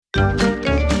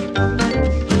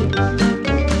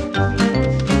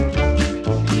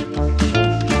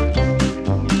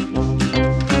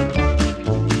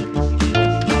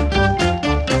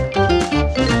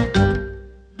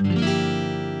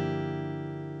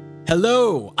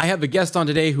Hello, I have a guest on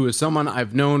today who is someone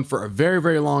I've known for a very,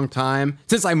 very long time.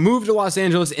 Since I moved to Los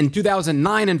Angeles in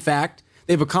 2009, in fact.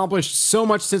 They've accomplished so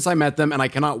much since I met them, and I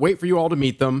cannot wait for you all to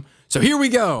meet them. So here we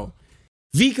go.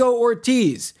 Vico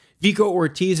Ortiz. Vico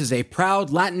Ortiz is a proud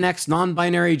Latinx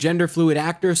non-binary gender fluid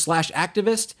actor /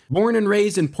 activist born and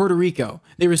raised in Puerto Rico.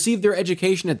 They received their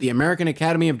education at the American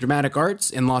Academy of Dramatic Arts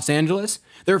in Los Angeles.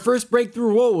 Their first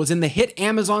breakthrough role was in the hit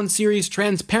Amazon series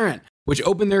Transparent, which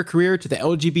opened their career to the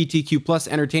LGBTQ+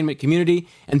 entertainment community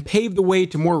and paved the way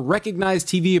to more recognized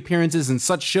TV appearances in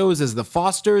such shows as The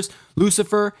Fosters,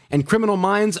 Lucifer, and Criminal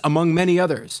Minds, among many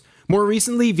others. More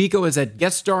recently, Vico has had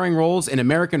guest starring roles in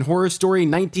American Horror Story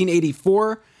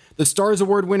 1984, the Stars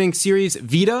Award-winning series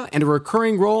Vita, and a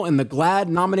recurring role in the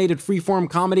GLAAD-nominated freeform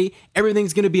comedy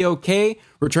Everything's Gonna Be Okay,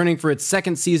 returning for its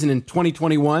second season in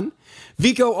 2021.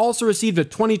 Vico also received a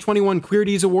 2021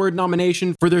 Queerties Award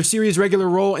nomination for their series regular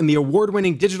role in the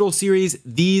award-winning digital series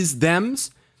These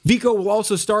Thems. Vico will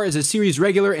also star as a series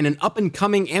regular in an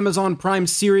up-and-coming Amazon Prime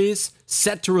series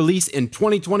set to release in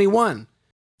 2021.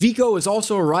 Vico is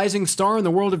also a rising star in the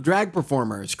world of drag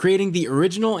performers, creating the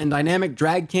original and dynamic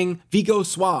drag king Vico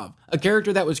Suave, a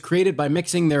character that was created by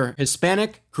mixing their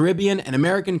Hispanic, Caribbean, and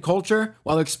American culture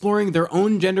while exploring their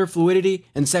own gender fluidity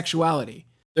and sexuality.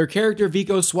 Their character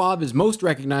Vico Suave is most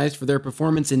recognized for their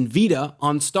performance in Vita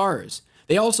on Starz.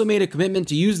 They also made a commitment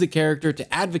to use the character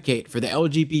to advocate for the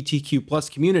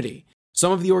LGBTQ+ community.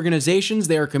 Some of the organizations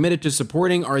they are committed to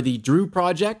supporting are the Drew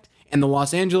Project and the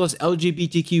Los Angeles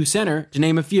LGBTQ Center, to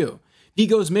name a few.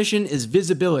 Vico's mission is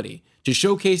visibility, to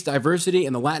showcase diversity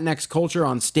in the Latinx culture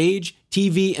on stage,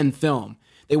 TV, and film.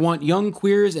 They want young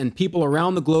queers and people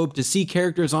around the globe to see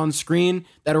characters on screen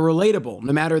that are relatable,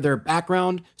 no matter their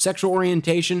background, sexual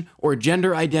orientation, or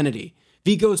gender identity.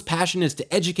 Vico's passion is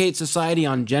to educate society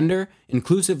on gender,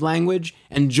 inclusive language,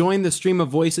 and join the stream of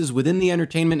voices within the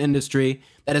entertainment industry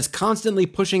that is constantly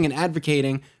pushing and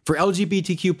advocating for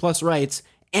LGBTQ+ rights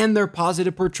and their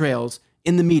positive portrayals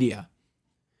in the media.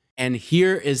 And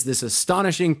here is this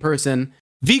astonishing person,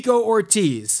 Vico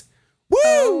Ortiz. Woo!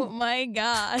 Oh my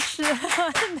gosh.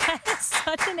 That is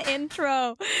such an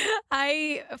intro.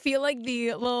 I feel like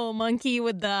the little monkey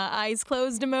with the eyes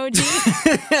closed emoji. Just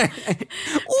like,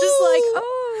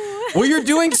 oh. Well, you're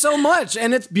doing so much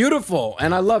and it's beautiful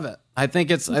and I love it. I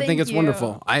think it's Thank you.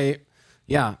 wonderful. I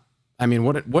mean,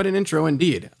 what an intro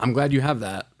indeed. I'm glad you have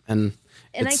that.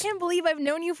 And I can't believe I've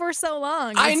known you for so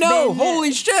long. I It's know. been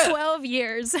Holy shit. 12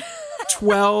 years.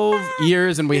 12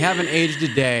 years and we haven't aged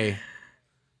a day.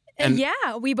 And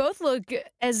yeah, we both look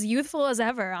as youthful as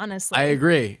ever, honestly. I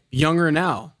agree. Younger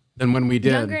now than when we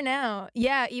did. Younger now.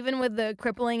 Yeah, even with the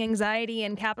crippling anxiety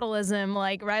and capitalism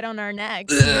like right on our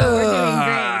necks. We're doing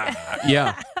great.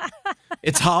 Yeah.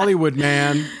 It's Hollywood,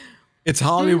 man. It's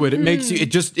Hollywood. It makes you,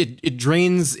 it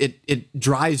drains, it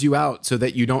dries you out so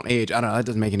that you don't age. I don't know. That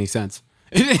doesn't make any sense.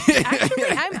 Actually,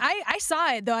 I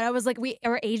saw it though, and I was like, we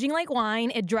are aging like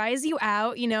wine. It dries you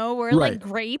out, you know. We're like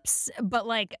grapes, but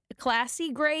like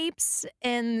classy grapes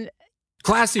and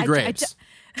classy grapes.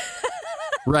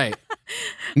 Right.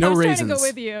 No I was raisins. trying to go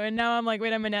with you, and now I'm like,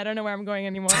 wait a minute, I don't know where I'm going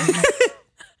anymore.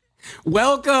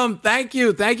 Welcome. Thank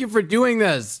you. Thank you for doing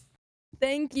this.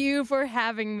 Thank you for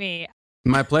having me.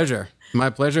 My pleasure. My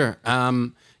pleasure.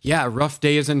 Yeah, rough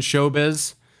days in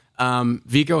showbiz.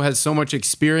 Vico has so much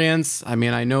experience. I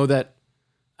mean, I know that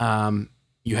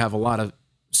you have a lot of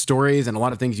stories and a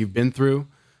lot of things you've been through.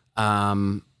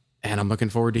 And I'm looking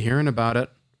forward to hearing about it.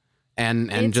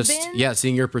 And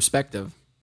seeing your perspective.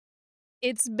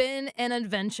 It's been an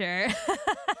adventure.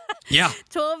 Yeah.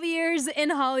 12 years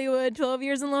in Hollywood, 12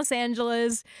 years in Los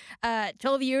Angeles,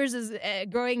 12 years is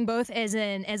growing both as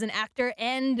an actor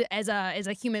and as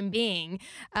a human being.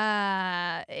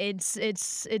 It's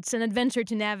an adventure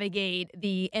to navigate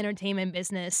the entertainment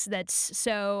business that's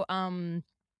so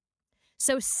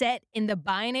set in the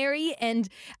binary, and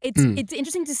it's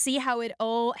interesting to see how it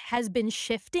all has been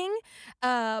shifting,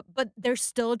 but they're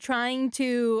still trying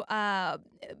to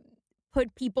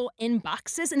put people in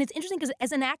boxes. And it's interesting because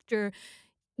as an actor,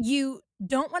 you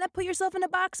don't want to put yourself in a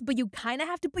box, but you kind of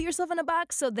have to put yourself in a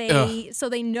box so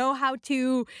they know how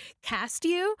to cast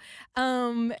you.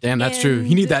 Damn, that's true.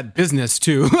 You need that business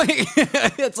too.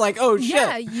 It's like, oh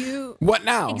shit. Yeah, what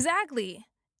now? Exactly.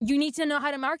 You need to know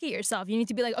how to market yourself. You need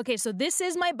to be like, okay, so this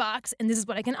is my box and this is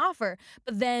what I can offer.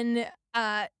 But then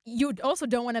you also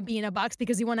don't want to be in a box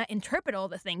because you want to interpret all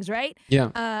the things, right?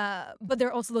 Yeah. But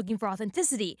they're also looking for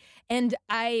authenticity. And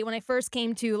when I first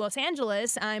came to Los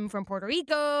Angeles, I'm from Puerto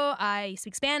Rico. I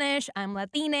speak Spanish. I'm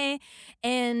Latina.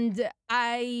 And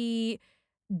I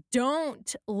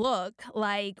don't look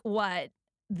like what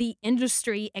the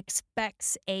industry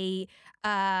expects a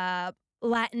uh,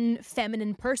 Latin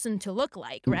feminine person to look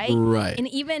like, right? Right. And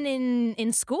even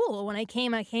in school, when I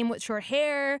came with short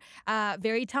hair,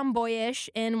 very tomboyish.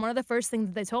 And one of the first things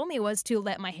that they told me was to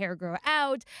let my hair grow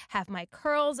out, have my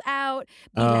curls out,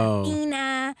 be Oh.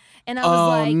 Latina. And I was Oh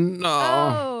like, no.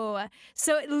 oh.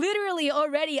 So literally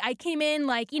already I came in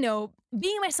like,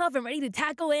 being myself and ready to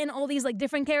tackle in all these like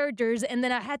different characters. And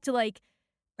then I had to like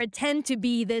pretend to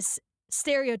be this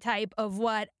stereotype of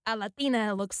what a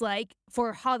Latina looks like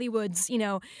for Hollywood's,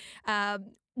 uh,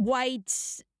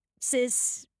 white,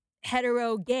 cis,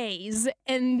 hetero gays.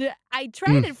 And I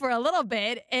tried Mm, it for a little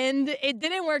bit and it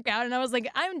didn't work out. And I was like,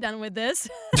 I'm done with this.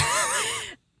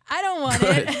 I don't want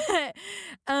good. it.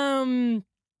 um,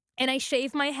 and I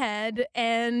shaved my head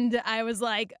and I was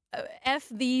like, F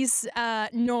these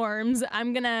norms.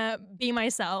 I'm gonna be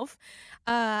myself.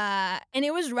 And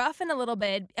it was rough in a little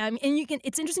bit. And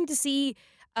it's interesting to see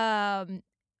um,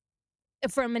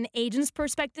 from an agent's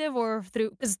perspective or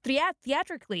because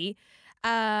theatrically,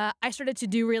 I started to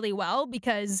do really well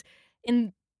because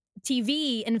in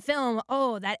TV and film,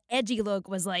 oh, that edgy look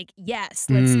was like, yes,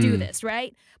 let's do Mm. this,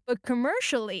 right? But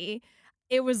commercially,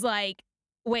 it was like,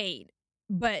 wait,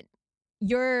 but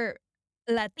you're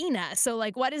Latina. So,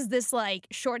 like, what is this, like,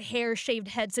 short hair, shaved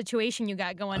head situation you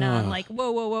got going on? Ugh. Like,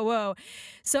 whoa, whoa, whoa, whoa.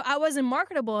 So, I wasn't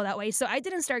marketable that way. So, I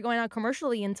didn't start going out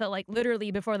commercially until, like,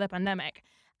 literally before the pandemic.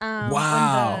 When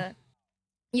Wow. the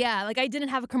Yeah, like, I didn't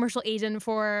have a commercial agent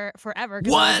for forever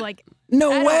because I was What? like, No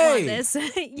 "I don't want way. this."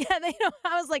 Yeah, they don't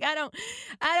I was like, I don't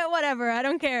whatever, I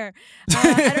don't care.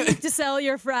 I don't need to sell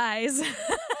your fries."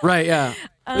 Right, yeah.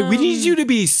 We need you Um, to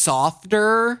be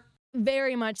softer.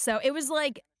 Very much so. It was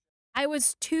like I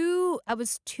was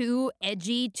too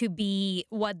edgy to be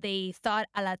what they thought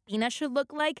a Latina should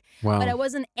look like, but I Wow.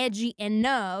 wasn't edgy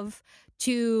enough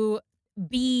to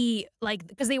be like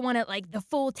because they wanted like the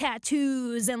full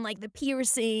tattoos and like the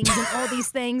piercings and all these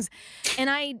things. And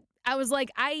I was like,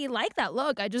 I like that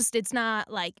look. It's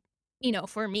not like,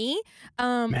 for me.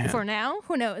 Man, For now,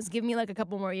 who knows? Give me like a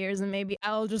couple more years and maybe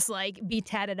I'll just like be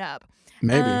tatted up.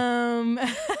 maybe. Um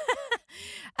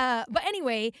but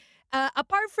anyway,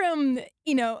 apart from,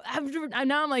 now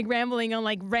I'm like rambling on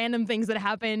like random things that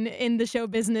happen in the show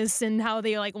business and how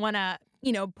they like want to,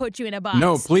 put you in a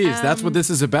No, box. please. That's what this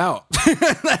is about.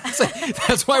 that's,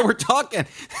 that's why we're talking.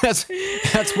 That's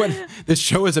that's what this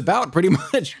show is about, pretty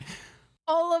much.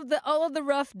 All of the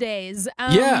rough days.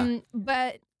 Yeah.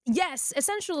 But yes,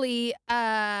 essentially,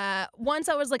 once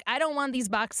I was like, I don't want these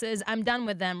boxes. I'm done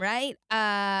with them. Right.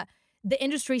 The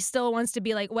industry still wants to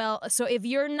be like, well, so if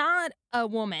you're not a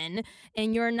woman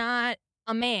and you're not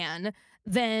a man,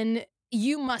 then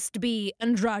you must be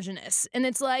androgynous. And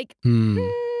it's like, Hmm.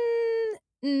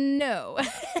 no.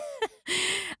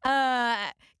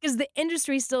 Because the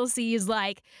industry still sees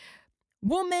like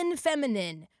woman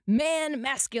feminine, man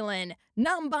masculine,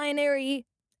 non binary,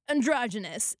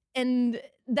 androgynous. And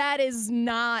that is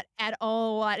not at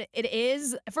all what it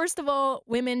is. First of all,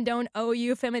 women don't owe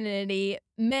you femininity,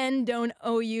 men don't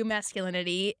owe you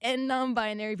masculinity, and non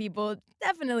binary people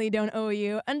definitely don't owe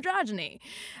you androgyny.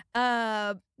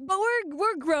 But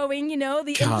we're growing, the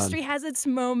God. industry has its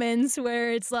moments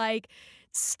where it's like,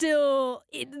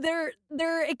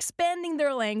 they're expanding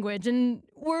their language and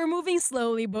we're moving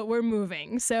slowly but we're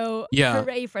moving, so Yeah.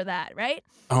 hooray for that, right?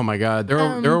 Oh my God. They're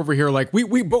um over here like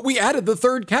we added the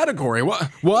third category. What?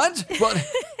 What?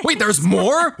 Wait, there's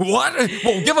more? What?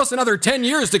 Well, give us another 10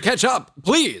 years to catch up,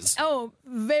 please. oh,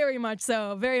 very much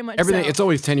so, very much Everything, so. it's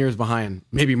always 10 years behind,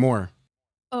 maybe more.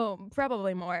 Oh,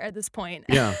 probably more at this point.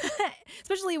 Yeah.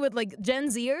 Especially with like Gen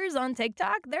Zers on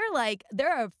TikTok,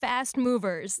 they're fast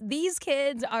movers. These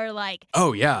kids are like,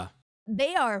 Oh yeah.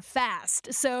 they are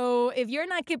fast. So if you're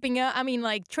not keeping up, I mean,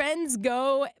 like trends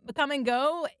come and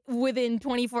go within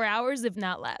 24 hours, if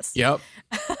not less. Yep.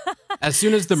 As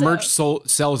soon as the merch So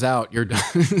sells out, you're done.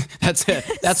 That's it.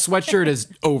 That sweatshirt is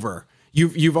over.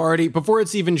 You've already, before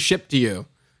it's even shipped to you,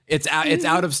 it's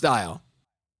out of style.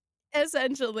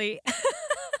 essentially.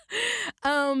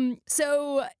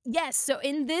 So yes, so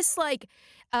in this like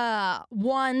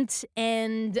want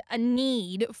and a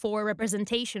need for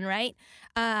representation, right?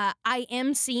 I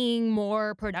am seeing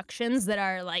more productions that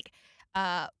are like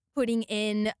putting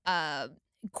in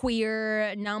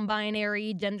queer,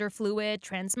 non-binary, gender fluid,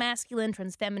 transmasculine,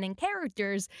 transfeminine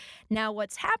characters. Now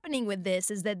what's happening with this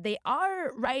is that they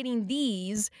are writing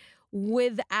these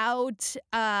without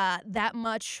that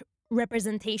much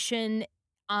representation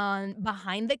on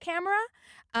behind the camera.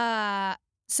 Uh,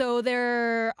 so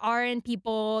there aren't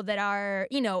people that are,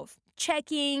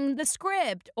 checking the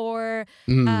script or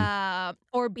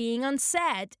being on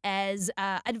set as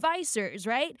advisors,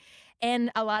 right?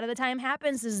 And a lot of the time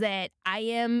happens is that I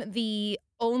am the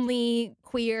only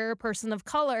queer person of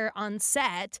color on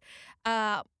set,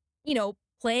 uh,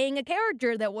 playing a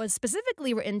character that was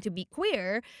specifically written to be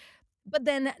queer. But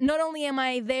then not only am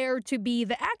I there to be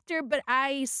the actor, but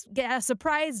get a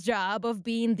surprise job of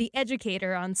being the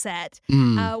educator on set,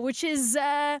 which is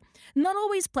not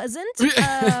always pleasant.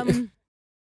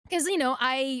 Because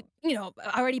I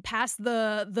already passed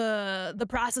the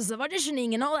process of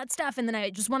auditioning and all that stuff, and then I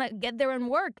just want to get there and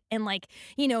work and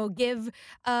give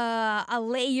a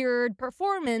layered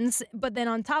performance. But then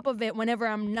on top of it, whenever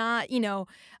I'm not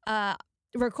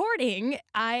recording,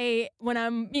 when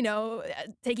I'm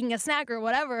taking a snack or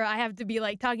whatever, I have to be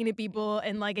talking to people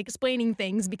and explaining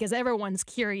things because everyone's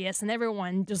curious and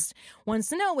everyone just wants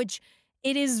to know, which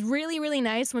it is really, really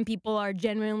nice when people are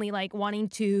genuinely wanting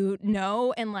to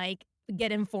know and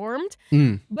get informed.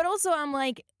 But also I'm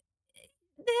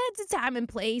it's a time and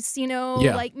place,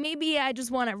 Yeah. Maybe I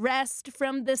just want to rest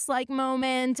from this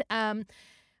moment.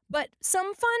 But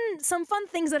some fun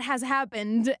things that has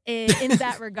happened in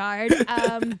that regard.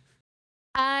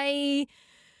 I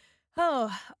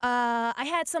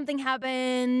had something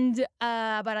happened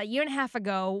about a year and a half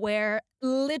ago where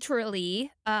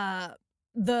literally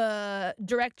the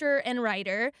director and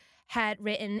writer had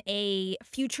written a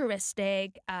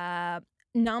futuristic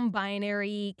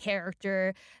non-binary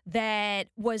character that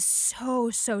was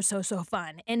so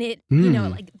fun, and it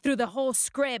through the whole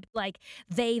script,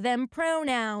 they them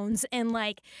pronouns and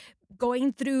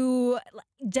going through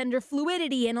gender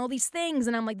fluidity and all these things,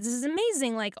 and I'm this is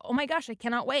amazing, oh my gosh, I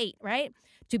cannot wait, right,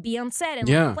 to be on set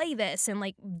and play this and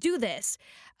do this.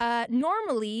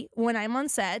 Normally when I'm on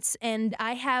sets and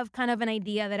I have kind of an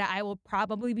idea that I will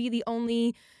probably be the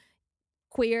only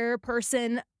queer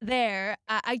person there,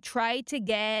 I try to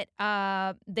get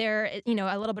there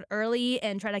a little bit early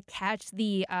and try to catch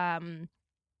the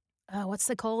what's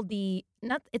it called, the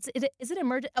not it's is it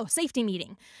emergent safety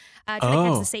meeting, try to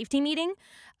catch the safety meeting,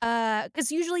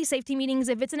 because usually safety meetings,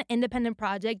 if it's an independent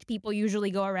project, people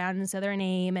usually go around and say their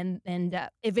name, and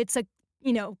if it's a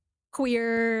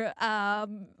queer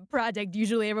project,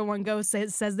 usually everyone goes,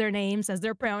 says their name, says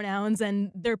their pronouns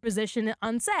and their position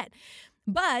on set.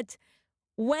 But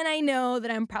when I know that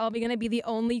I'm probably going to be the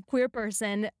only queer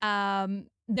person,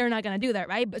 they're not going to do that,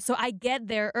 right? But so I get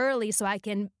there early so I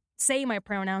can say my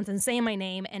pronouns and say my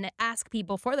name and ask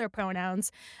people for their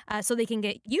pronouns, so they can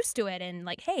get used to it and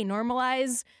hey,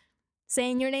 normalize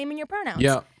saying your name and your pronouns.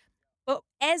 Yeah. But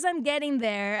as I'm getting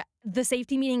there, the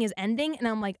safety meeting is ending, and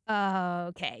I'm oh,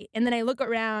 okay. And then I look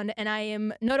around, and I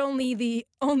am not only the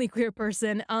only queer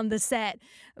person on the set,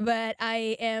 but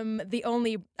I am the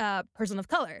only person of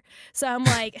color. So I'm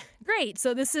great.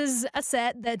 So this is a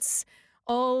set that's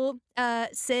all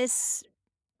cis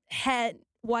het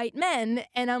white men,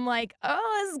 and I'm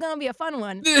oh, this is gonna be a fun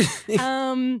one.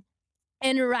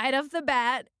 And right off the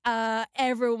bat,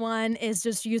 everyone is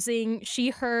just using she,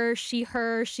 her, she,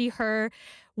 her, she, her.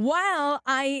 And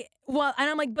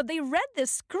I'm but they read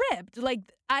this script.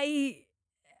 I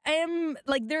am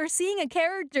they're seeing a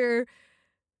character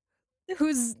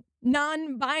who's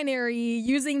non-binary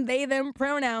using they, them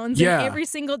pronouns in every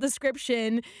single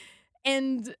description.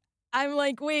 And I'm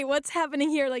wait, what's happening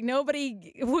here?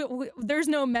 Nobody, there's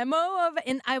no memo of,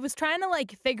 and I was trying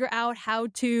to figure out how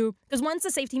to, because once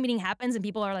the safety meeting happens and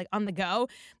people are on the go,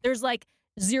 there's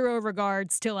zero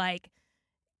regards to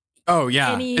oh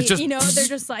yeah, any, it's just they're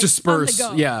just disperse.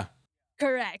 On the go. Yeah,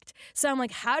 correct. So I'm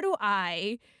how do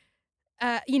I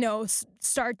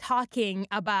start talking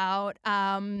about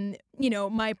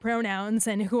my pronouns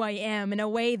and who I am in a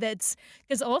way that's,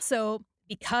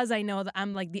 because I know that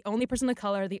I'm the only person of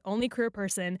color, the only queer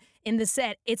person in the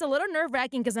set, it's a little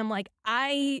nerve-wracking because I'm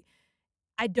I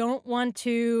don't want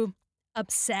to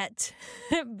upset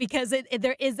because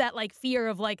there is that fear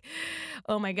of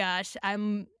oh my gosh,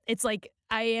 it's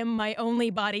I am my only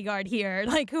bodyguard here,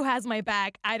 who has my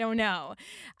back? I don't know.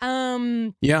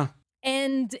 Yeah.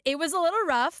 And it was a little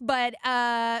rough, but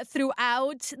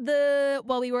throughout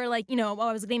while we were while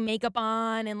I was getting makeup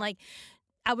on and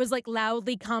I was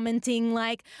loudly commenting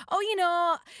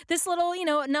oh, this little,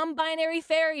 non-binary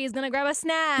fairy is gonna grab a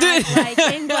snack,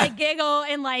 and giggle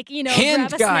and hint,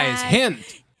 grab a guys, snack.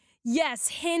 hint. Yes,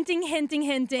 hinting.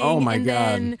 Oh my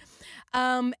God.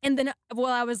 And then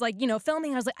while I was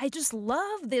filming, I was I just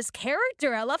love this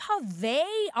character. I love how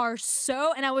they are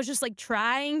so, and I was just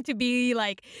trying to be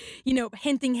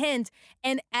hint.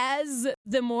 And as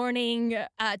the morning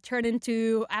turned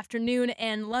into afternoon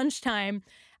and lunchtime,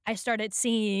 I started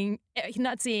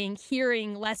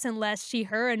hearing less and less she,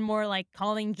 her, and more like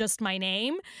calling just my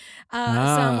name. So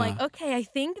I'm like, Ah. okay, I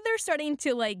think they're starting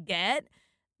to like get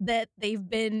that they've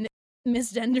been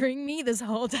misgendering me this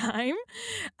whole time.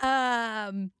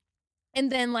 Um, and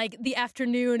then, like, the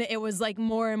afternoon, it was, like,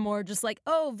 more and more just like,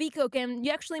 "Oh, Vico, can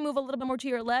you actually move a little bit more to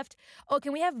your left? Oh,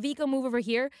 can we have Vico move over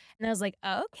here?" And I was like,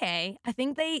 "Oh, okay." I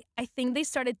think they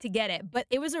started to get it, but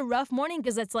it was a rough morning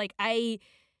because it's like I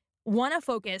wanna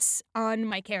focus on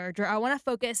my character. I wanna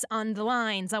focus on the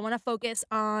lines. I wanna focus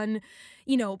on,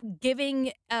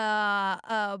 giving,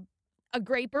 a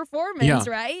great performance,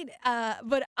 Yeah. right?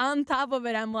 But on top of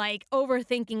it, I'm like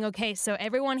overthinking. Okay, so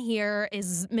everyone here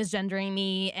is misgendering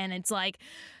me, and it's like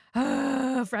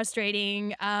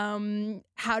frustrating.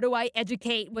 How do I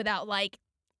educate without like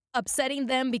upsetting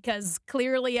them? Because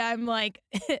clearly, I'm like,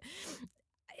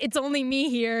 it's only me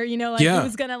here. Like Yeah.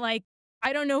 who's gonna like.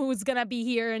 I don't know who's gonna be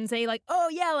here and say like, "Oh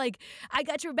yeah, like I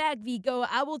got your back, Vico.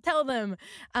 I will tell them."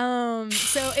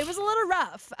 So it was a little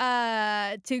rough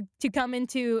to come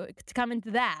into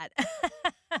that.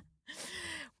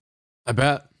 I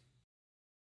bet.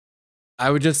 I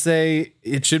would just say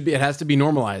it has to be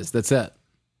normalized. That's it.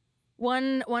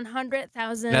 One hundred It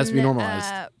has to thousand be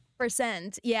normalized.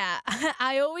 percent. Yeah.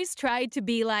 I always try to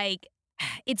be like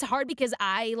it's hard because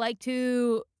I like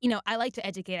to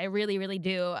educate. I really, really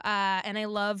do. And I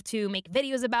love to make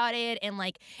videos about it and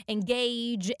like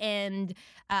engage and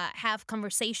have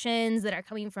conversations that are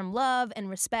coming from love and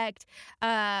respect.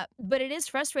 But it is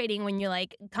frustrating when you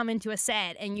like come into a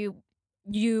set and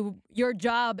your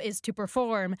job is to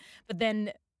perform, but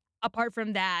then apart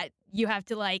from that, you have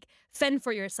to like fend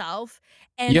for yourself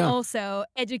and Yeah. also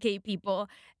educate people.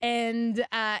 And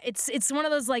it's one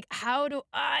of those like, how do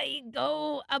I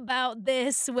go about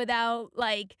this without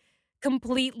like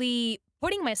completely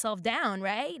putting myself down,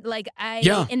 right? Like I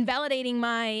Yeah. invalidating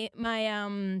my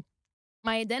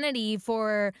identity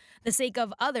for the sake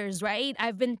of others, right?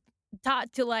 I've been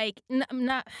taught to like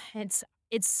not it's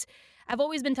I've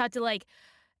always been taught to like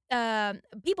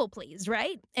people please,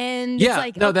 right? And it's Yeah.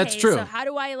 like, No, that's okay, so true. how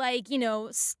do I like,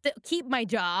 keep my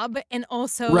job and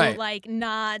also Right. like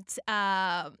not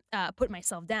put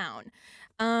myself down?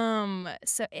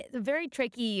 So it's a very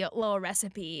tricky little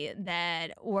recipe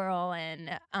that we're all in.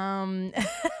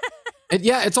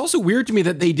 Yeah, it's also weird to me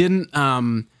that they didn't,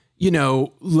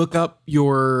 look up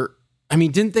your. I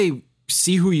mean, didn't they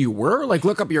see who you were? Like,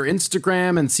 look up your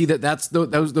Instagram and see that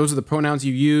those are the pronouns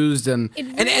you used, and It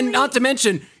and not really to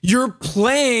mention you're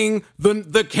playing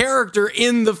the character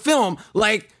in the film.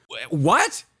 Like,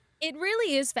 what? It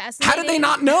really is How did they fascinating.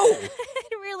 not know?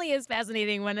 It really is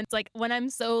fascinating when it's like when I'm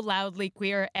so loudly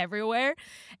queer everywhere,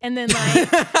 and then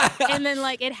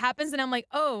like it happens, and I'm like,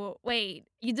 oh wait,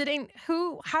 you didn't.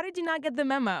 Who? How did you not get the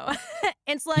memo?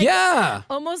 It's like Yeah.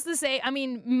 almost the same. I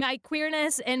mean, my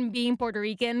queerness and being Puerto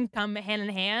Rican come hand in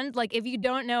hand. Like if you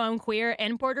don't know I'm queer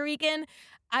and Puerto Rican,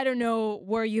 I don't know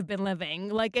where you've been living.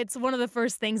 Like it's one of the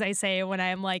first things I say when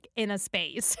I'm like in a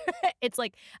space. It's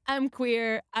like I'm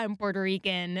queer, I'm Puerto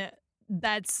Rican.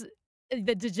 That's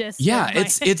the gist Yeah, of my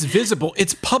it's visible.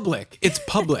 It's public. It's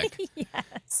public.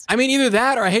 yes. I mean, either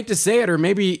that, or I hate to say it, or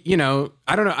maybe,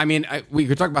 I don't know. I mean, we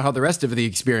could talk about how the rest of the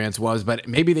experience was, but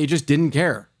maybe they just didn't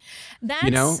care, which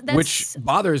That's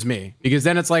bothers me because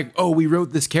then it's like, oh, we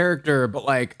wrote this character, but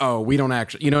like, oh, we don't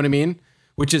actually, you know what I mean?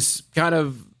 Which is kind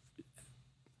of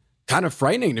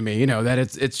frightening to me, that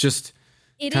it's just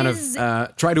it kind of is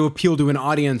try to appeal to an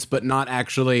audience, but not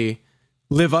actually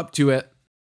live up to it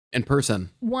in person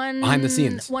behind the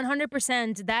scenes.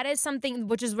 100%. That is something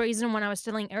which is the reason when I was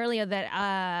telling earlier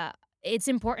that it's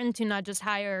important to not just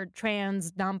hire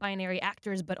trans non-binary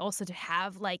actors, but also to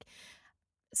have like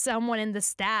someone in the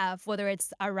staff, whether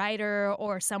it's a writer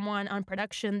or someone on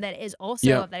production that is also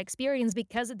Yeah. of that experience,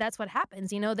 because that's what happens.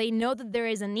 They know that there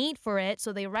is a need for it,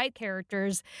 so they write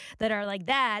characters that are like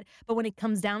that. But when it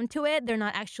comes down to it, they're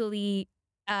not actually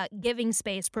giving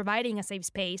space, providing a safe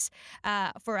space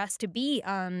for us to be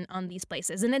on these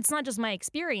places. And it's not just my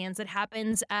experience; it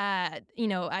happens.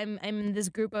 I'm in this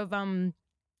group of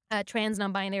trans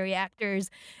non-binary actors,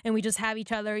 and we just have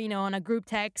each other, on a group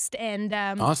text,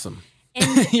 Awesome.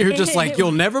 and You're just like,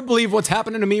 you'll never believe what's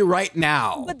happening to me right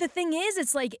now. but the thing is,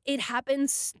 it's like it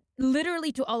happens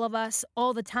literally to all of us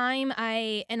all the time.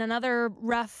 It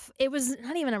was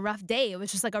not even a rough day. It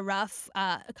was just like a rough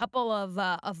a couple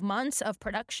of months of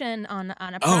production on a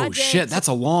Oh shit, project. that's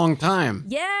a long time.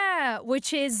 Yeah,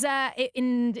 which is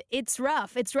and it's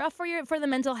rough. It's rough for the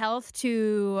mental health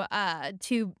to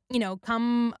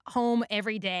come home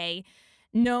every day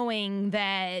knowing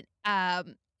that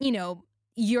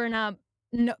you're not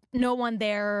no one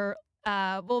there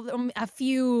a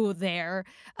few there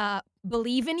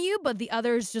believe in you, but the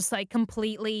others just like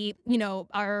completely,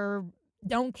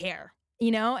 don't care,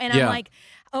 and I'm Yeah. like,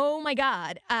 oh my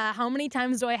God, how many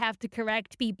times do I have to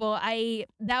correct people?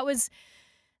 That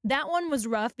one was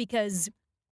rough because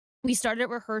we started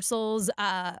rehearsals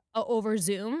over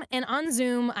Zoom. And on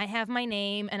Zoom, I have my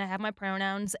name and I have my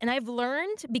pronouns. And I've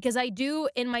learned, because I do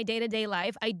in my day to day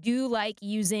life, I do like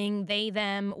using they,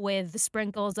 them with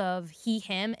sprinkles of he,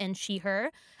 him, and she,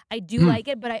 her. I do Hmm. like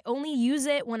it, but I only use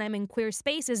it when I'm in queer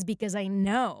spaces because I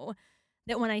know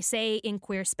that when I say in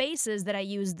queer spaces that I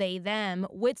use they, them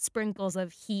with sprinkles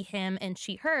of he, him, and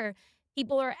she, her,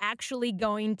 people are actually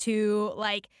going to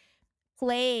like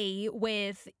play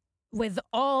with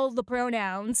all the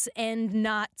pronouns and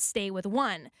not stay with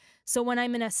one. So when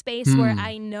I'm in a space where Hmm.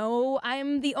 I know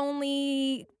I'm the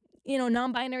only,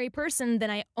 non-binary person, then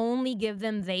I only give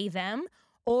them they, them,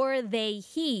 or they,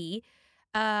 he,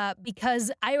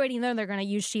 because I already know they're going to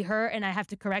use she, her, and I have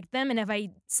to correct them. And if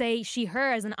I say she,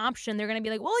 her as an option, they're going to be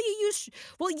like, well, you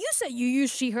said you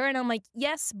use she, her. And I'm like,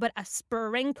 yes, but a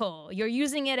sprinkle. You're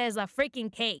using it as a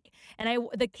freaking cake. And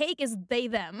the cake is they,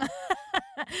 them.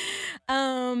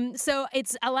 So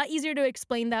it's a lot easier to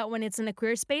explain that when it's in a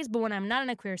queer space, but when I'm not in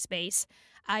a queer space,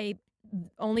 I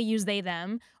only use they,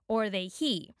 them, or they,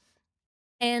 he.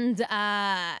 And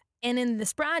in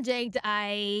this project,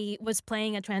 I was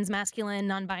playing a transmasculine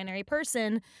non-binary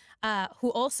person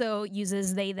who also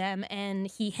uses they, them, and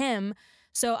he, him.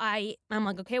 So I'm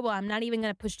like, okay, well, I'm not even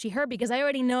going to push she, her because I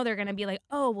already know they're going to be like,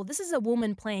 oh, well, this is a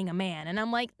woman playing a man. And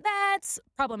I'm like, that's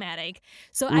problematic.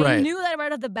 So I Right. knew that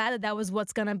right off the bat that was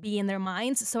what's going to be in their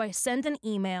minds. So I sent an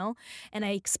email and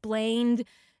I explained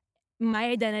my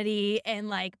identity and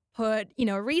like put,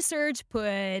 research,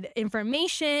 put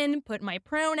information, put my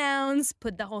pronouns,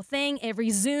 put the whole thing. Every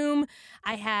Zoom,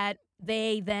 I had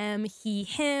they, them, he,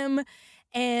 him.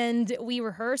 And we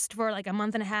rehearsed for like a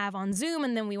month and a half on Zoom,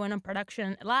 and then we went on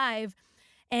production live.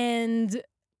 And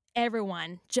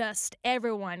just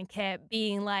everyone kept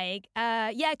being like,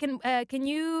 yeah, can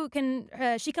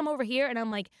she come over here? And I'm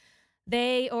like,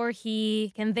 they or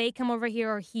he, can they come over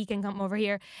here or he can come over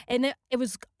here? And it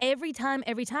was every time.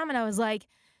 And I was like,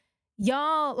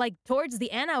 y'all, like towards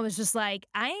the end, I was just like,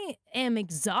 I am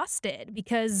exhausted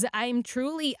because I'm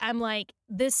like,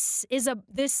 this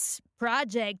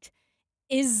project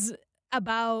is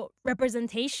about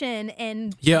representation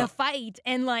and Yeah. the fight.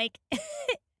 And like,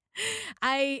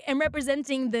 I am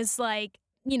representing this like,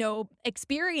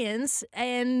 experience,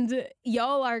 and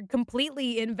y'all are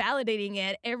completely invalidating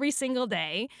it every single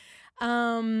day.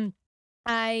 Um,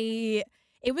 I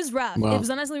It was rough. It Well. was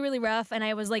honestly really rough, and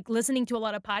I was like listening to a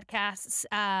lot of podcasts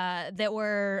that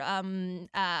were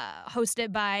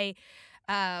hosted by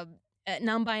uh,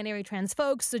 non-binary trans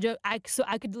folks. So I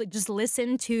could like, just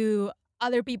listen to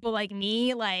other people like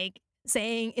me, like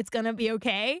saying it's gonna be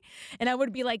okay, and I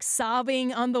would be like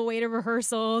sobbing on the way to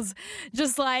rehearsals,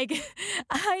 just like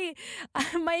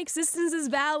my existence is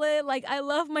valid, like I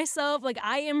love myself, like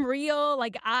I am real,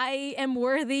 like I am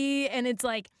worthy. And it's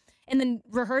like, and then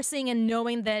rehearsing and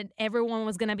knowing that everyone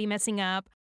was gonna be messing up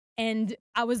and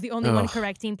I was the only one Ugh.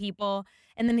 correcting people,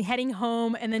 and then heading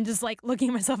home and then just like looking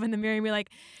at myself in the mirror and be like,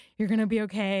 you're gonna be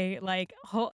okay, like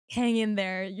hang in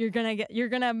there, you're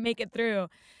gonna make it through.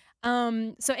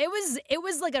 So it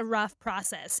was like a rough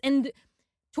process. And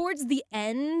towards the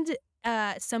end,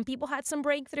 some people had some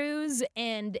breakthroughs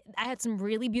and I had some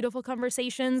really beautiful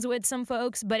conversations with some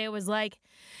folks, but it was like,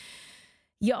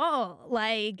 y'all,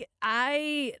 like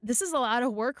this is a lot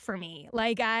of work for me.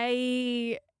 Like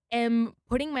I am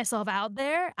putting myself out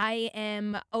there. I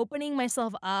am opening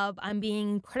myself up. I'm being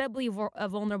incredibly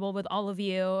vulnerable with all of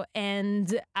you.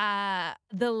 And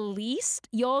the least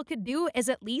y'all could do is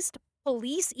at least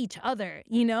police each other,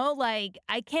 Like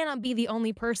I cannot be the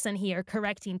only person here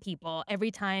correcting people every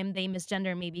time they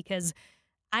misgender me, because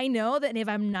I know that if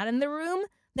I'm not in the room,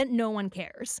 then no one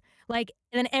cares. Like,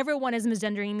 and then everyone is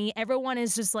misgendering me. Everyone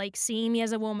is just like seeing me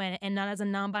as a woman and not as a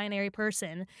non-binary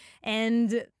person.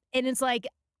 And it's like,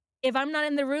 if I'm not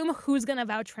in the room, who's gonna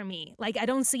vouch for me? Like, I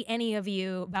don't see any of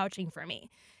you vouching for me.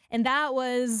 And that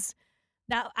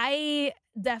I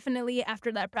definitely,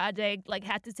 after that project, like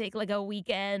had to take like a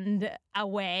weekend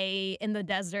away in the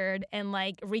desert and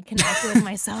like reconnect with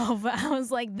myself. I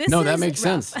was like, this No, that is makes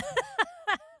rough. sense.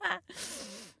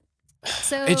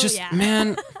 It So just, yeah.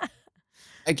 man,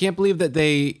 I can't believe that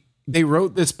they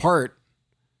wrote this part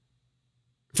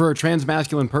for a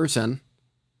transmasculine person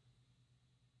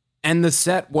and the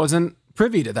set wasn't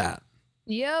privy to that.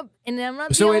 Yep, and I'm not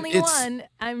the So only it's one.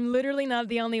 I'm literally not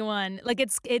the only one. Like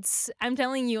I'm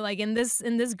telling you, like in this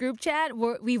group chat,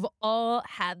 we've all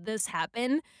had this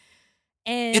happen.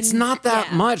 It's And not that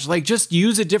yeah. much. Like, just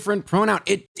use a different pronoun.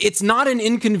 It's not an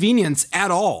inconvenience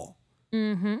at all.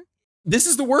 Mm-hmm. This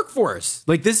is the workforce.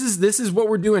 Like, this is what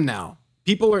we're doing now.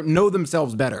 People know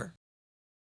themselves better.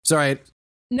 Sorry.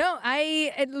 No,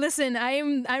 listen,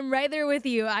 I'm right there with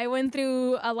you. I went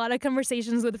through a lot of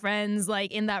conversations with friends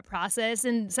like in that process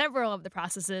and several of the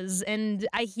processes, and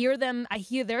I hear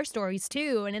their stories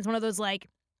too, and it's one of those like,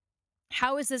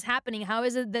 how is this happening? How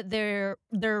is it that they're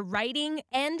writing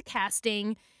and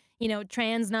casting,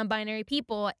 trans non-binary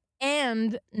people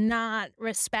and not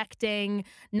respecting,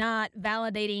 not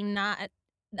validating, not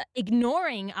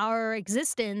ignoring our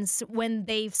existence when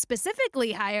they've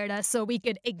specifically hired us so we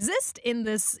could exist in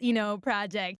this,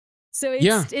 project. So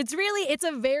Yeah, it's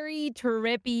a very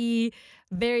trippy,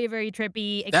 very, very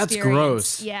trippy that's experience.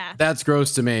 gross. Yeah. That's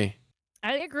gross to me.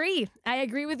 I agree. I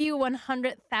agree with you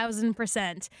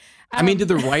 100,000%. I mean, did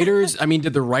the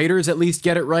writers at least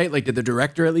get it right? Like, did the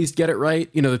director at least get it right?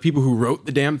 You know, the people who wrote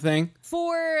the damn thing?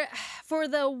 For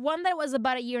the one that was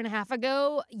about a year and a half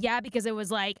ago, yeah, because it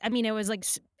was like,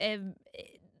 it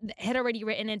had already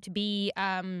written it to be,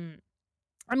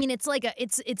 it's like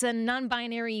it's a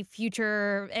non-binary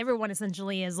future. Everyone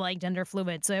essentially is like gender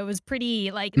fluid. So it was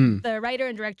pretty like the writer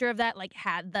and director of that like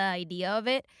had the idea of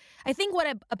it. I think what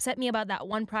upset me about that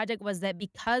one project was that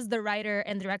because the writer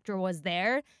and director was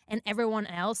there and everyone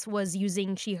else was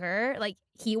using she her, like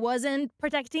he wasn't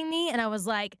protecting me, and I was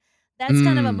like, that's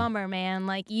kind of a bummer, man.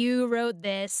 Like you wrote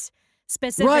this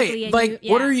specifically, Right. and Like,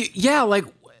 what are you? Yeah, like,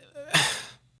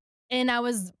 and I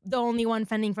was the only one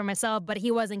fending for myself, but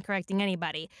he wasn't correcting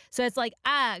anybody. So it's like,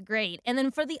 great. And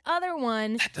then for the other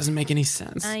one, that doesn't make any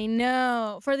sense. I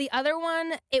know. For the other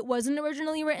one, it wasn't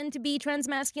originally written to be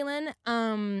transmasculine.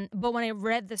 But when I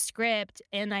read the script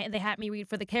and they had me read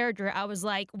for the character, I was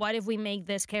like, what if we make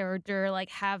this character like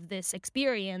have this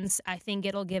experience? I think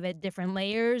it'll give it different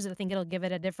layers. I think it'll give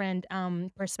it a different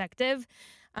perspective.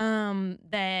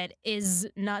 That is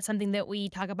not something that we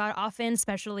talk about often,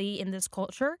 especially in this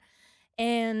culture.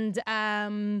 And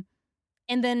then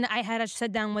I had a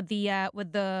sit down with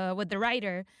the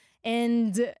writer,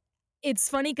 and it's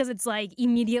funny because it's like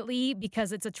immediately,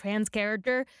 because it's a trans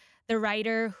character, the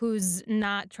writer, who's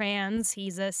not trans,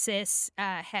 he's a cis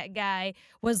het guy,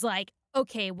 was like,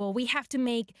 okay, well, we have to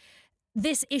make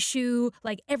this issue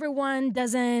like everyone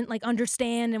doesn't like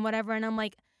understand and whatever. And I'm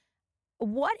like,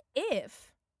 what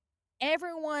if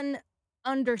everyone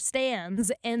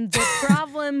understands and the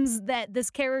problems that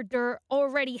this character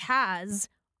already has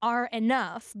are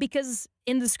enough? Because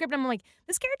in the script I'm like,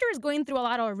 this character is going through a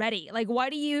lot already. Like, why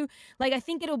do you like, I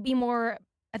think it'll be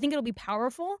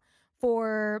powerful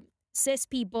for cis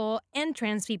people and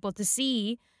trans people to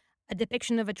see a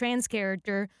depiction of a trans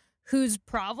character whose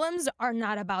problems are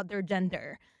not about their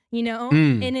gender,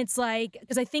 and it's like,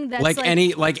 because I think that's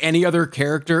like any other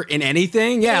character in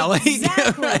anything. Yeah.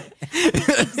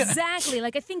 Exactly.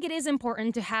 Like, I think it is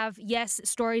important to have, yes,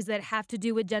 stories that have to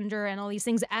do with gender and all these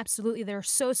things. Absolutely. They're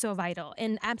so, so vital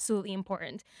and absolutely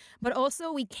important. But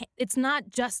also it's not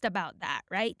just about that.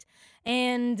 Right.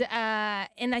 And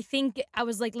I think I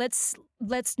was like, let's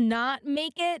not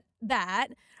make it that,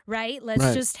 right?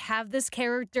 Let's just have this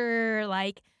character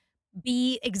like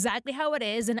be exactly how it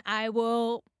is. And I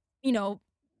will,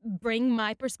 bring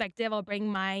my perspective, I'll bring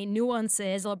my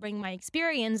nuances, I'll bring my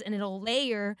experience, and it'll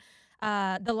layer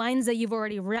the lines that you've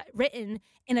already written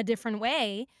in a different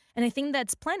way. And I think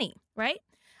that's plenty, right?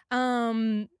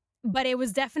 But it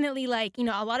was definitely like,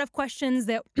 a lot of questions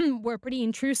that were pretty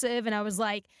intrusive. And I was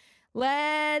like,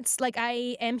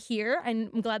 I am here.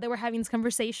 I'm glad that we're having this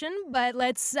conversation, but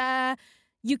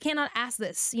you cannot ask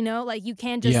this, like you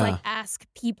can't just like ask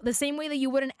people the same way that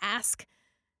you wouldn't ask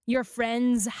your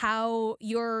friends how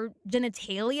your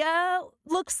genitalia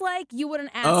looks like. You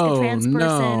wouldn't ask a trans person.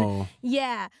 No.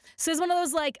 Yeah. So it's one of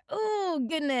those like, oh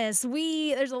goodness,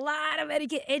 there's a lot of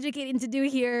educating to do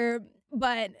here,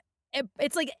 but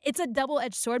it's like, it's a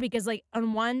double-edged sword, because like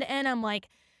on one end, I'm like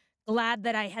glad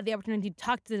that I had the opportunity to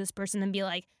talk to this person and be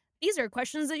like, these are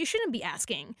questions that you shouldn't be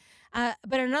asking.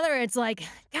 But another, it's like,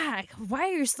 God, why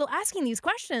are you still asking these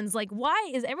questions? Like,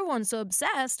 why is everyone so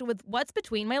obsessed with what's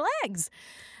between my legs?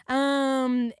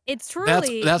 It's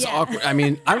truly that's awkward. I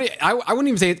mean, I wouldn't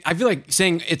even say it. I feel like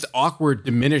saying it's awkward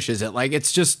diminishes it. Like,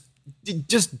 it's just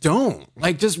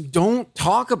don't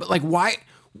talk about, like, why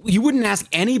you wouldn't ask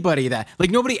anybody that. Like,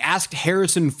 nobody asked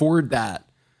Harrison Ford that,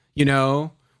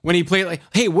 when he played, like,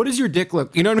 hey, what does your dick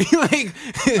look? You know what I mean?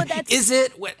 Like, is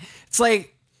it what? It's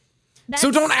like, so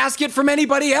don't ask it from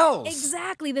anybody else.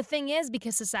 Exactly. The thing is,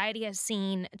 because society has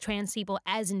seen trans people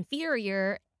as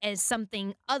inferior, as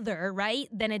something other, right?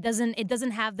 Then it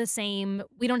doesn't have the same,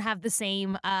 we don't have the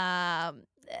same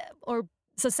or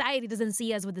society doesn't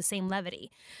see us with the same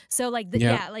levity. So like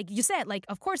Yeah. yeah, like you said, like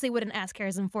of course they wouldn't ask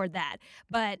Harrison Ford that,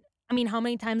 but I mean, how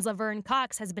many times Laverne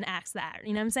Cox has been asked that?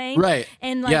 You know what I'm saying? Right.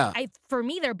 And like, Yeah. for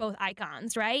me, they're both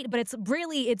icons, right? But it's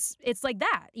really, it's like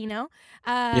that, you know.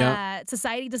 Yeah.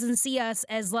 Society doesn't see us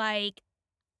as like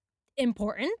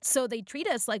important, so they treat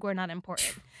us like we're not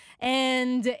important,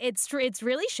 and it's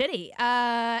really shitty.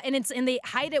 And they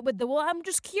hide it with the, well, I'm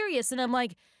just curious, and I'm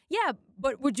like, yeah,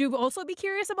 but would you also be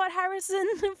curious about Harrison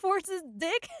Ford's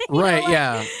dick? You know, Right. like,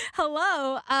 Yeah.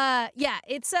 hello. Yeah,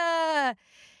 it's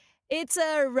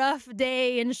a rough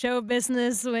day in show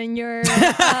business when you're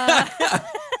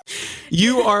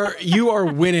You are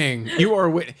winning. You are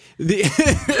winning.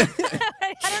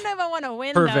 I don't know if I want to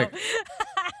win Perfect. though.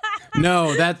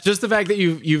 No, that's just the fact that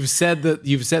you've said the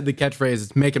catchphrase.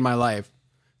 It's making my life.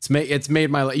 It's made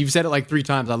my life. You've said it like 3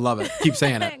 times. I love it. Keep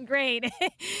saying it. Great.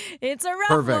 It's a rough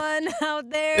Perfect. one out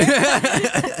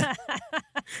there.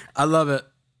 I love it.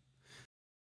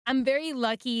 I'm very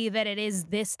lucky that it is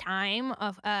this time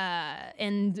of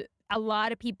and a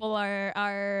lot of people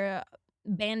are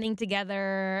banding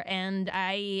together, and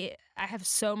I have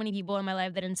so many people in my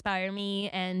life that inspire me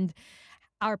and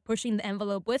are pushing the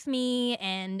envelope with me,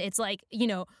 and it's like, you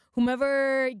know,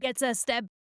 whomever gets a step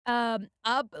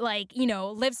up, like, you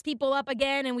know, lifts people up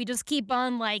again, and we just keep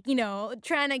on, like, you know,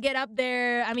 trying to get up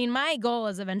there. I mean, my goal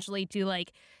is eventually to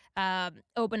like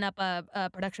open up a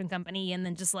production company and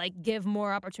then just like give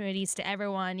more opportunities to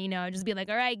everyone, you know, just be like,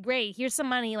 all right, great, here's some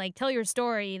money, like tell your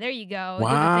story, there you go, do the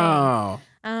thing. Wow.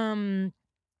 I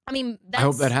mean, I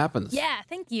hope that that's, happens. yeah,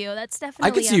 thank you, that's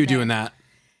definitely I could see out you there. doing that.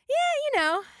 You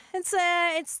know,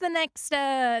 it's the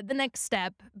next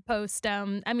step post.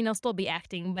 I mean, I'll still be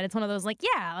acting, but it's one of those like,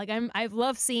 yeah, like I've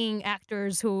loved seeing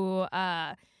actors who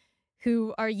are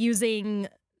using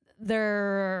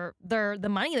the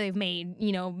money they've made,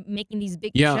 you know, making these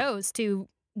big Yeah. shows to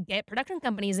get production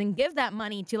companies and give that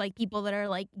money to like people that are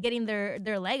like getting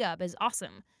their leg up is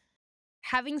awesome.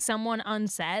 Having someone on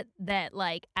set that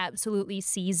like absolutely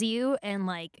sees you and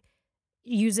like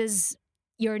uses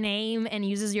your name and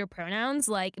uses your pronouns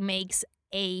like makes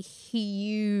a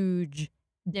huge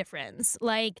difference.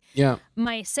 Like Yeah.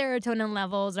 my serotonin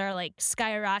levels are like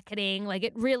skyrocketing. Like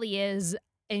it really is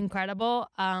incredible.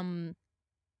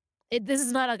 This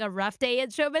is not like a rough day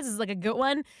at showbiz. This is like a good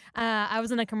one. I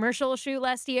was in a commercial shoot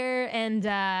last year, and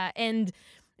it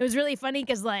was really funny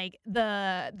because like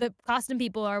the costume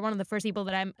people are one of the first people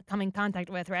that I'm come in contact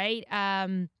with, right?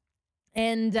 And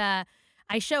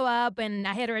I show up, and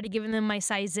I had already given them my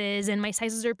sizes, and my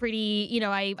sizes are pretty. You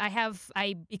know, I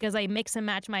because I mix and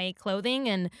match my clothing,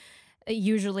 and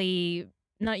usually.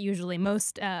 Not usually.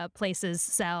 Most places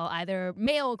sell either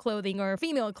male clothing or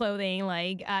female clothing.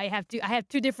 Like I have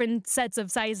 2 different sets of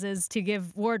sizes to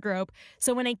give wardrobe.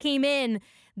 So when I came in,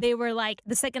 they were like,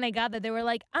 the second I got that, they were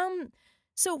like,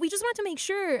 so we just wanted to make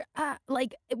sure,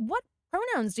 like, what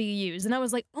pronouns do you use? And I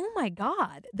was like, oh my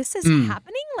God, this is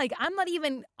happening? Like, I'm not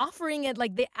even offering it.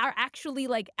 Like, they are actually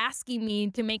like asking me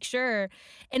to make sure.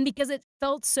 And because it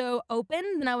felt so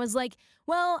open, then I was like,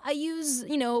 well, I use,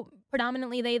 you know,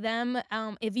 predominantly they, them.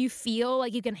 If you feel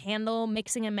like you can handle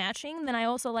mixing and matching, then I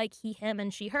also like he, him,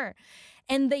 and she, her.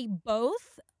 And they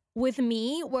both, with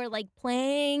me, were like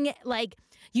playing, like,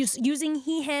 using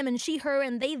he, him, and she, her,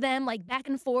 and they, them, like back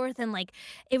and forth, and like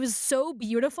it was so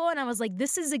beautiful. And I was like,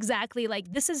 this is exactly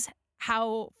like, this is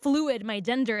how fluid my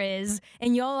gender is,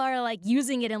 and y'all are like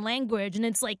using it in language, and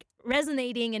it's like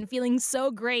resonating and feeling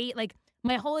so great. Like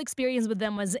my whole experience with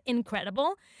them was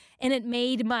incredible, and it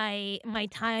made my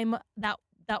time that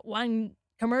one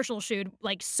commercial shoot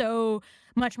like so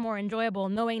much more enjoyable,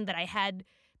 knowing that I had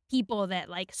people that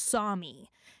like saw me.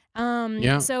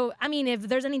 Yeah. So, I mean, if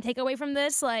there's any takeaway from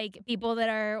this, like people that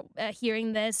are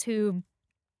hearing this who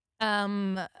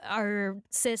are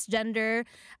cisgender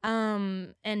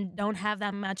and don't have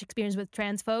that much experience with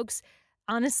trans folks,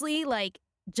 honestly, like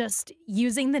just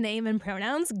using the name and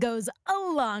pronouns goes a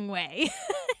long way.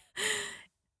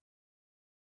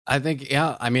 I think,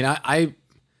 yeah. I mean, I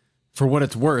for what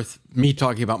it's worth, me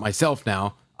talking about myself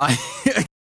now,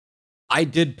 I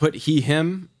did put he,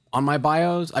 him on my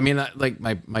bios. I mean, like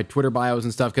my Twitter bios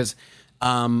and stuff, because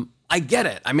I get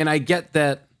it. I mean, I get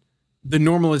that the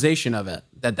normalization of it,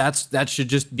 that should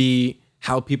just be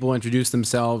how people introduce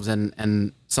themselves,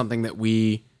 and something that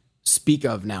we speak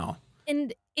of now.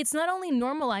 And it's not only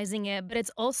normalizing it, but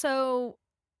it's also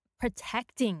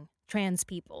protecting trans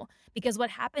people. Because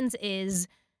what happens is,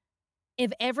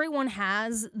 if everyone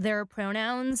has their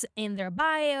pronouns in their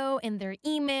bio, in their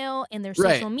email, in their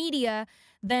social Right. media,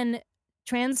 then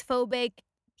transphobic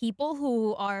people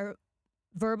who are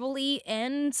verbally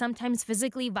and sometimes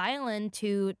physically violent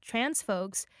to trans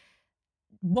folks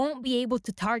won't be able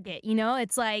to target, you know?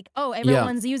 It's like, oh, Yeah.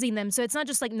 everyone's using them. So it's not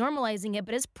just like normalizing it,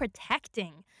 but it's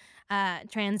protecting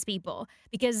trans people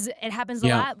because it happens a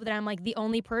Yeah. lot that I'm like the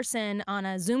only person on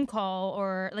a Zoom call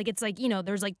or like it's like, you know,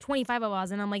 there's like 25 of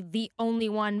us and I'm like the only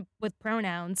one with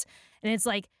pronouns. And it's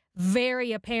like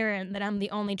very apparent that I'm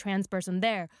the only trans person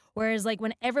there. Whereas like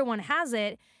when everyone has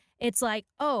it, it's like,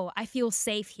 oh, I feel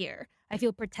safe here. I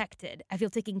feel protected. I feel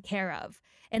taken care of.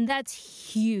 And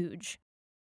that's huge.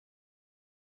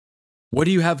 What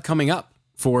do you have coming up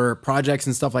for projects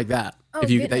and stuff like that? Oh, That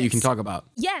you can goodness. talk about?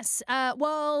 Yes.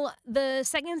 Well, the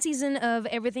second season of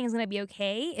Everything's Gonna Be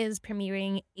Okay is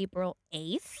premiering April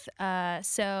 8th.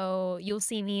 So you'll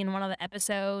see me in one of the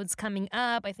episodes coming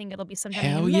up. I think it'll be sometime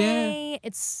Hell in yeah. May.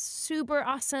 It's super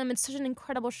awesome. It's such an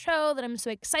incredible show that I'm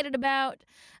so excited about.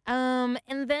 And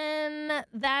then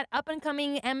that up and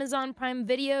coming Amazon Prime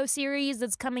Video series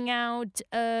that's coming out,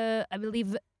 I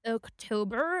believe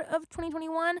October of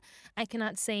 2021. I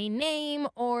cannot say name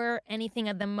or anything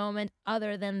at the moment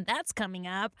other than that's coming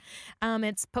up.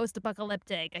 It's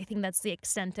post-apocalyptic. I think that's the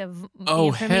extent of the Oh,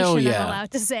 information hell I'm yeah. allowed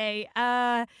to say.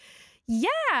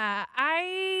 Yeah,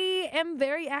 I am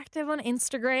very active on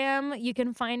Instagram. You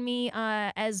can find me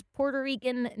as Puerto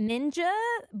Rican Ninja,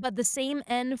 but the same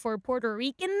N for Puerto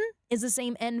Rican is the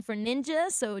same N for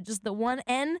ninja, so just the one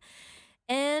N.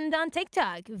 And on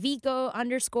TikTok, Vico_Ortiz.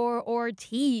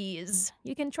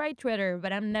 You can try Twitter,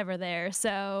 but I'm never there,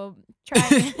 so try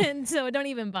it. So don't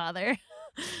even bother.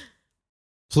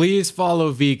 Please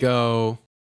follow Vico.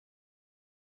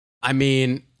 I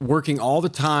mean, working all the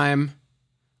time,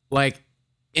 like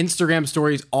Instagram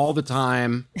stories all the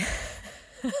time.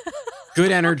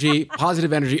 Good energy,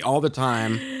 positive energy all the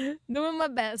time. Doing my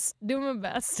best.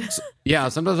 Yeah,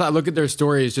 sometimes I look at their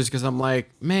stories just because I'm like,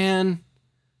 man,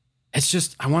 it's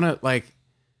just, I want to like,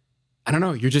 I don't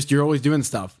know. You're always doing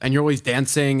stuff and you're always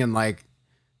dancing and like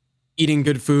eating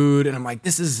good food. And I'm like,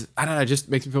 this is, I don't know, it just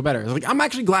makes me feel better. It's like, I'm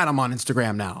actually glad I'm on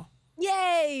Instagram now.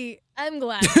 Yay! I'm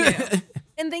glad too.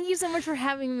 And thank you so much for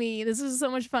having me. This was so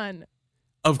much fun.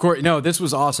 Of course. No, this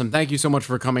was awesome. Thank you so much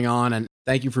for coming on and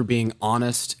thank you for being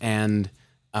honest and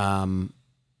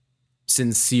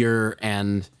sincere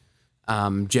and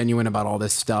genuine about all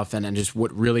this stuff and just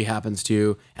what really happens to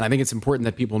you. And I think it's important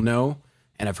that people know,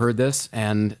 and I've heard this,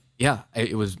 and yeah,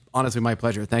 it was honestly my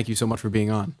pleasure. Thank you so much for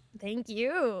being on. Thank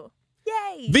you.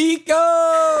 Yay!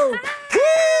 Vico! Woo!